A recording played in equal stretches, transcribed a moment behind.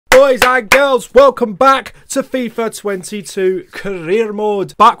Boys and girls, welcome back to FIFA 22 Career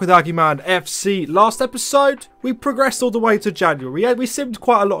Mode. Back with AggyMan FC. Last episode, we progressed all the way to January. We simmed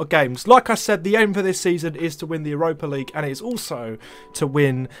quite a lot of games. Like I said, the aim for this season is to win the Europa League, and it is also to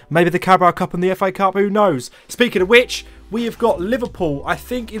win maybe the Carabao Cup and the FA Cup, who knows. Speaking of which, we have got Liverpool, I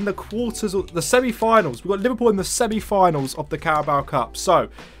think, in the quarters, or the semi-finals. We've got Liverpool in the semi-finals of the Carabao Cup. So,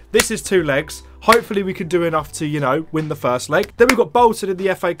 this is 2 legs. Hopefully we can do enough to, you know, win the first leg. Then we've got Bolton in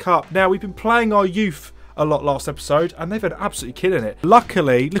the FA Cup. Now, we've been playing our youth a lot last episode, and they've been absolutely killing it.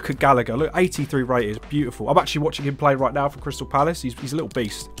 Luckily, look at Gallagher. Look, 83 rated. Beautiful. I'm actually watching him play right now for Crystal Palace. He's a little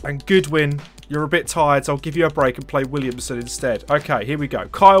beast. And Goodwin, you're a bit tired, so I'll give you a break and play Williamson instead. Okay, here we go.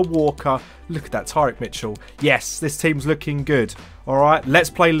 Kyle Walker. Look at that. Tyreek Mitchell. Yes, this team's looking good. All right,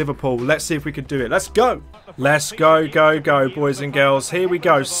 let's play Liverpool. Let's see if we can do it. Let's go. Let's go, boys and girls. Here we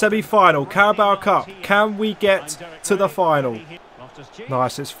go. Semi-final, Carabao Cup. Can we get to the final?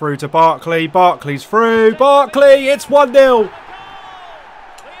 Nice, it's through to Barkley. Barkley's through. Barkley, it's 1-0.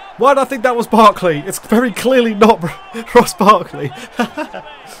 Why do I think that was Barkley? It's very clearly not Ross Barkley.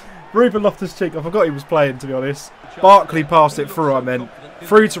 Ruben Loftus-Cheek. I forgot he was playing, to be honest. Barkley passed it through, I meant.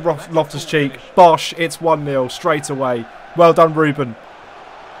 Through to Loftus-Cheek. Bosh, it's 1-0 straight away. Well done, Ruben.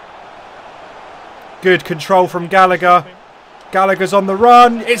 Good control from Gallagher. Gallagher's on the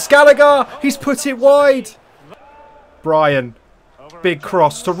run. It's Gallagher. He's put it wide. Brian. Big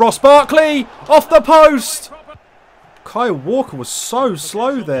cross to Ross Barkley. Off the post. Kyle Walker was so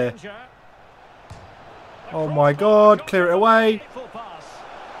slow there. Oh my God. Clear it away.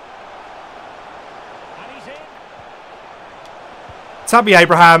 Tammy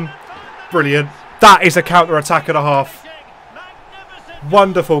Abraham. Brilliant. That is a counter-attack and a half.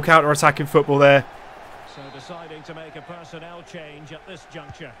 Wonderful counter-attacking football there. So deciding to make a personnel change at this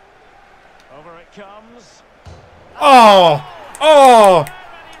juncture. Over it comes. Oh,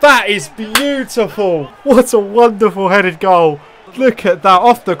 that is beautiful. What a wonderful headed goal. Look at that,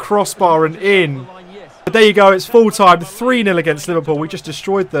 off the crossbar and in. But there you go, it's full time. 3-0 against Liverpool. We just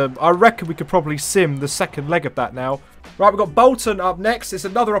destroyed them. I reckon we could probably sim the second leg of that now. Right, we've got Bolton up next. It's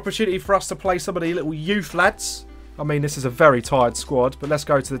another opportunity for us to play some of the little youth lads. I mean, this is a very tired squad, but let's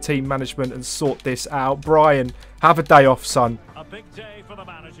go to the team management and sort this out. Brian, have a day off, son. A big day for the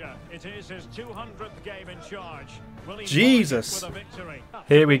manager. It is his 200th game in charge. Jesus.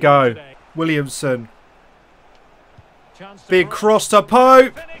 Here we go. Williamson. Big cross to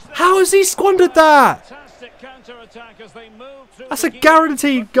Pope. How has he squandered that? That's a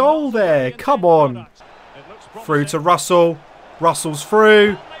guaranteed goal there. Come on. Through to Russell. Russell's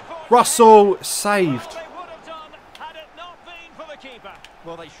through. Russell saved.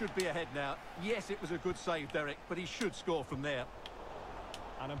 Well, they should be ahead now. Yes, it was a good save, Derek, but he should score from there.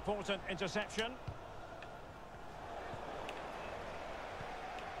 An important interception.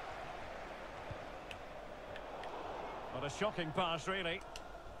 What a shocking pass, really.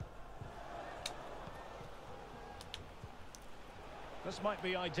 This might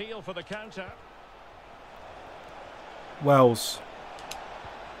be ideal for the counter. Wells.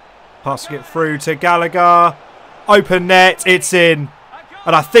 Passing it through to Gallagher. Open net, it's in.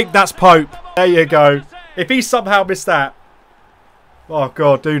 And I think that's Pope. There you go. If he somehow missed that. Oh,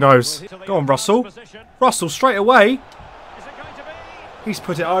 God, who knows? Go on, Russell. Russell, straight away. He's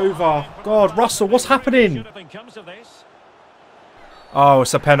put it over. God, Russell, what's happening? Oh,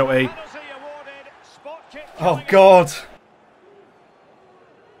 it's a penalty. Oh, God.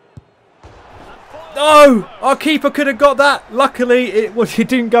 No! Our keeper could have got that. Luckily, it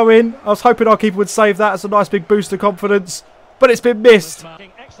didn't go in. I was hoping our keeper would save that as a nice big boost of confidence. But it's been missed.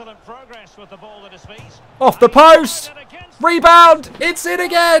 Off the post. Rebound. It's in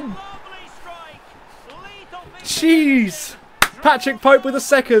again. Jeez. Patrick Pope with a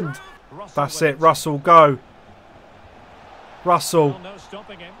second. That's it. Russell, go. Russell.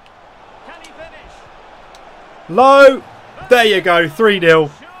 Low. There you go.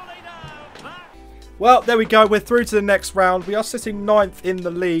 3-0. Well, there we go. We're through to the next round. We are sitting 9th in the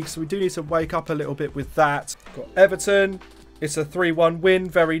league, so we do need to wake up a little bit with that. Got Everton. It's a 3-1 win.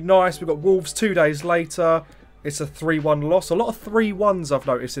 Very nice. We've got Wolves 2 days later. It's a 3-1 loss. A lot of 3-1s I've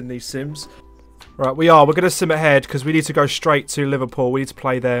noticed in these sims. Right, we're going to sim ahead because we need to go straight to Liverpool. We need to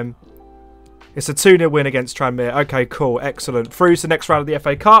play them. It's a 2-0 win against Tranmere. Okay, cool. Excellent. Through to the next round of the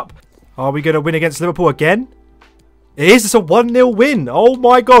FA Cup. Are we going to win against Liverpool again? It is. It's a 1-0 win. Oh,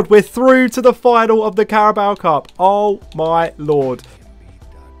 my God. We're through to the final of the Carabao Cup. Oh, my Lord.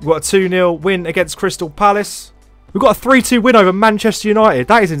 We've got a 2-0 win against Crystal Palace. We've got a 3-2 win over Manchester United.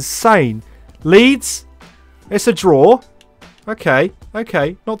 That is insane. Leeds. It's a draw. Okay.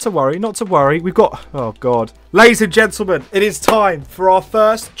 Okay, not to worry, not to worry. We've got... Oh, God. Ladies and gentlemen, it is time for our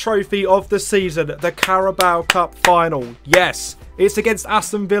first trophy of the season, the Carabao Cup Final. Yes, it's against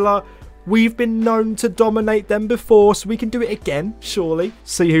Aston Villa. We've been known to dominate them before, so we can do it again, surely.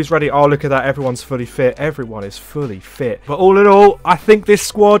 See who's ready. Oh, look at that. Everyone's fully fit. Everyone is fully fit. But all in all, I think this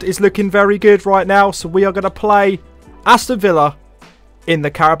squad is looking very good right now. So we are going to play Aston Villa in the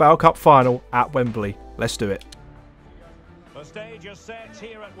Carabao Cup Final at Wembley. Let's do it. The stage is set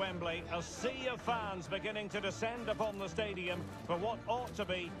here at Wembley. A sea of fans beginning to descend upon the stadium for what ought to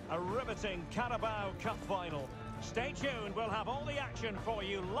be a riveting Carabao Cup Final. Stay tuned, we'll have all the action for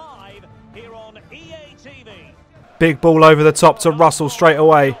you live here on EA TV. Big ball over the top to Russell straight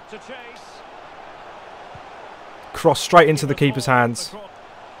away. Cross straight into the keeper's hands.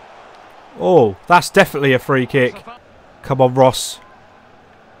 Oh, that's definitely a free kick. Come on, Ross.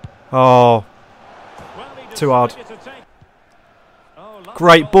 Oh, too hard.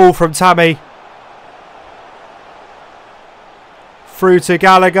 Great ball from Tammy. Through to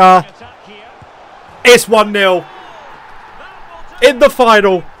Gallagher. It's 1-0. In the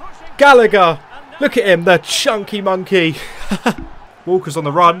final. Gallagher. Look at him, the chunky monkey. Walker's on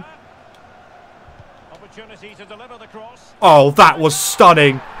the run. Oh, that was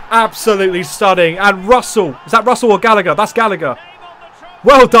stunning. Absolutely stunning. And Russell. Is that Russell or Gallagher? That's Gallagher.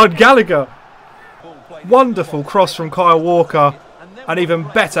 Well done, Gallagher. Wonderful cross from Kyle Walker. An even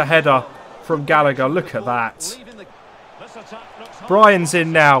better header from Gallagher. Look at that. Brian's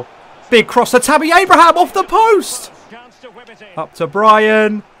in now. Big cross to Tammy Abraham off the post. Up to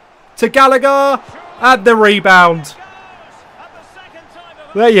Brian. To Gallagher. And the rebound.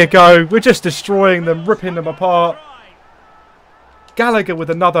 There you go. We're just destroying them. Ripping them apart. Gallagher with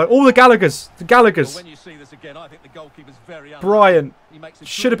another. All the Gallaghers. The Gallaghers. Brian.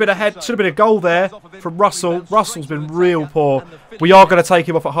 Should have been ahead. Should have been a goal there from Russell. Russell's been real poor. We are going to take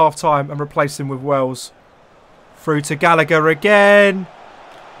him off at half time and replace him with Wells. Through to Gallagher again.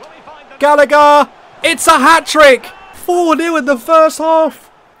 Gallagher. It's a hat-trick. 4-0 in the first half.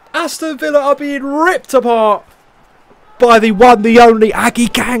 Aston Villa are being ripped apart by the one, the only Aggie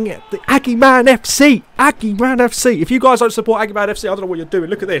Gang, the AggyMan FC. AggyMan FC. If you guys don't support AggyMan FC, I don't know what you're doing.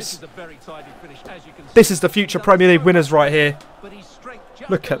 Look at this. This is the future Premier League winners right here.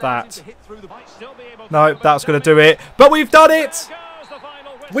 Look at that. No, that's going to do it. But we've done it.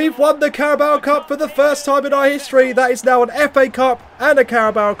 We've won the Carabao Cup for the first time in our history. That is now an FA Cup and a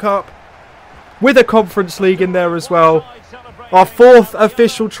Carabao Cup with a Conference League in there as well. Our fourth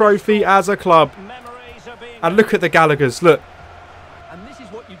official trophy as a club. And look at the Gallaghers, look.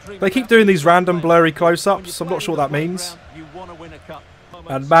 They keep doing these random blurry close-ups. I'm not sure what that means.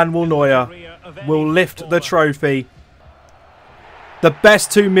 And Manuel Neuer will lift the trophy. The best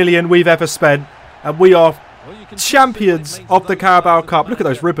 2 million we've ever spent. And we are champions of the Carabao Cup. Look at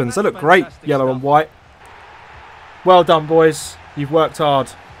those ribbons. They look great, yellow and white. Well done, boys. You've worked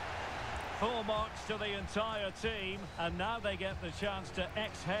hard. Full marks to the entire team. And now they get the chance to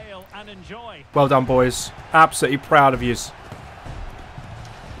exhale and enjoy. Well done, boys. Absolutely proud of yous.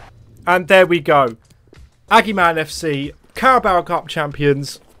 And there we go. AggyMan FC, Carabao Cup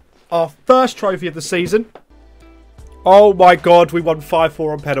champions. Our first trophy of the season. Oh my God, we won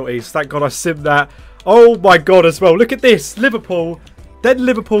 5-4 on penalties. Thank God I simmed that. Oh my God as well. Look at this. Liverpool, then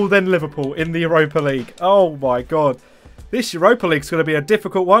Liverpool in the Europa League. Oh my God. This Europa League's going to be a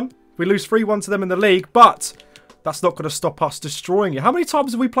difficult one. We lose 3-1 to them in the league, but that's not going to stop us destroying it. How many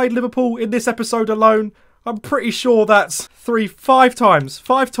times have we played Liverpool in this episode alone? I'm pretty sure that's 5 times.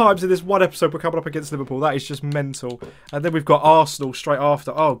 5 times in this one episode we're coming up against Liverpool. That is just mental. And then we've got Arsenal straight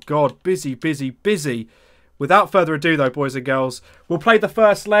after. Oh, God. Busy, busy, busy. Without further ado, though, boys and girls, we'll play the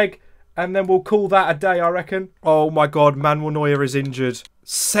first leg and then we'll call that a day, I reckon. Oh, my God. Manuel Neuer is injured.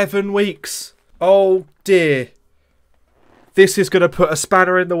 7 weeks. Oh, dear. This is going to put a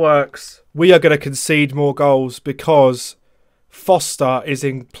spanner in the works. We are going to concede more goals because Foster is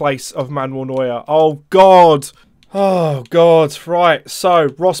in place of Manuel Neuer. Oh, God. Oh, God. Right. So,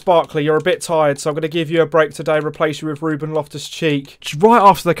 Ross Barkley, you're a bit tired, so I'm going to give you a break today, replace you with Ruben Loftus-Cheek. Right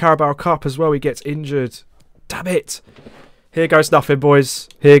after the Carabao Cup as well, he gets injured. Damn it. Here goes nothing, boys.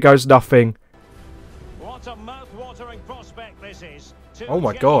 Here goes nothing. What a mouth-watering prospect this is. Oh,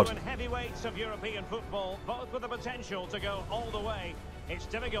 my God. Heavyweights of European football, both with the potential to go all the way. It's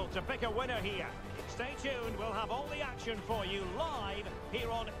difficult to pick a winner here. Stay tuned, we'll have all the action for you live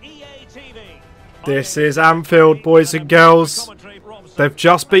here on EA TV. This is Anfield, boys and girls. They've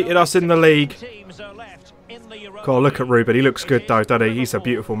just beaten us in the league. God, look at Ruben. He looks good though, doesn't he? He's a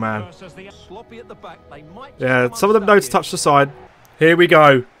beautiful man. Yeah, some of them know to touch the side. Here we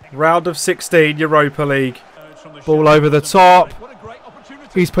go. Round of 16, Europa League. Ball over the top.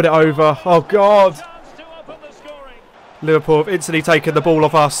 He's put it over. Oh, God. Chance to open the scoring. Liverpool have instantly taken the ball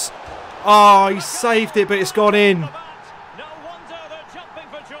off us. Oh, he saved it, but it's gone in. No wonder they're jumping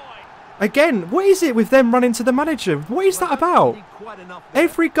for joy. Again, what is it with them running to the manager? What is that about?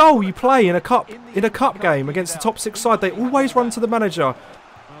 Every goal you play in a cup game against the top 6 side, they always run to the manager. Well,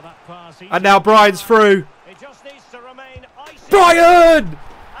 that pass, And now Brian's through. it just needs to remain icy. Brian!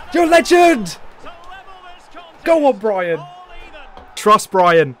 You're a legend! To level this contest. Go on, Brian. All even. Trust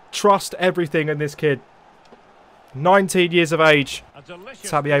Brian. Trust everything in this kid. 19 years of age. A delicious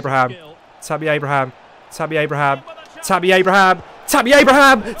Tammy piece of Abraham. skill. Tammy Abraham. Tammy Abraham. Tammy Abraham. Tammy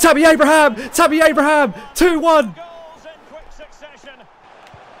Abraham. Tammy Abraham. Tammy Abraham. 2-1. Goals in quick succession.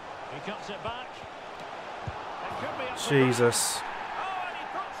 He cuts it back. It could be up for Jesus. Brian. Oh, and he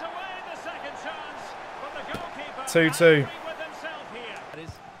puts away the second chance. But the goalkeeper 2-2. angry with himself here. That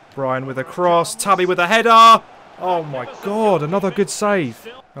is Brian with a cross. Tabby with a header. Oh my God. Another good save.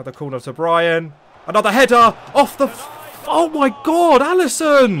 Another corner to Brian. Another header. Off the... Oh my God.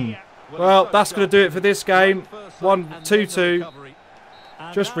 Alisson. Well, that's going to do it for this game. 2-2.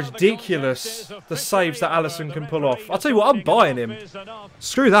 Just ridiculous, the saves that Alisson can pull off. I'll tell you what, I'm buying him.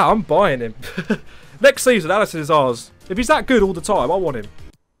 Screw that, I'm buying him. Next season, Alisson is ours. If he's that good all the time, I want him.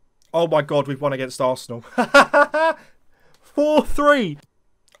 Oh my God, we've won against Arsenal. 4-3.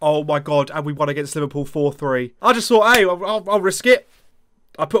 Oh my God, and we won against Liverpool 4-3. I just thought, hey, I'll risk it.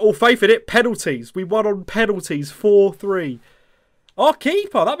 I put all faith in it. Penalties. We won on penalties 4-3. Our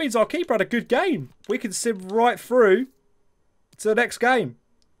keeper. That means our keeper had a good game. We can sim right through to the next game.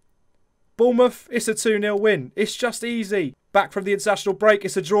 Bournemouth, it's a 2-0 win. It's just easy. Back from the international break,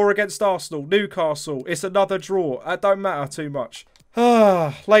 it's a draw against Arsenal. Newcastle, it's another draw. It don't matter too much.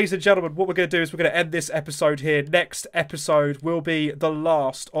 Ladies and gentlemen, what we're going to do is we're going to end this episode here. Next episode will be the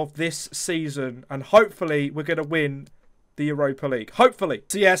last of this season. And hopefully we're going to win the Europa League. Hopefully.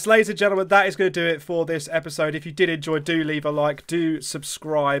 So yes, ladies and gentlemen, that is going to do it for this episode. If you did enjoy, do leave a like, do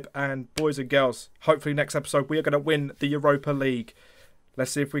subscribe, and boys and girls, hopefully next episode we are going to win the Europa League.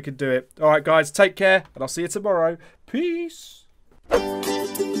 Let's see if we can do it. Alright guys, take care, and I'll see you tomorrow. Peace.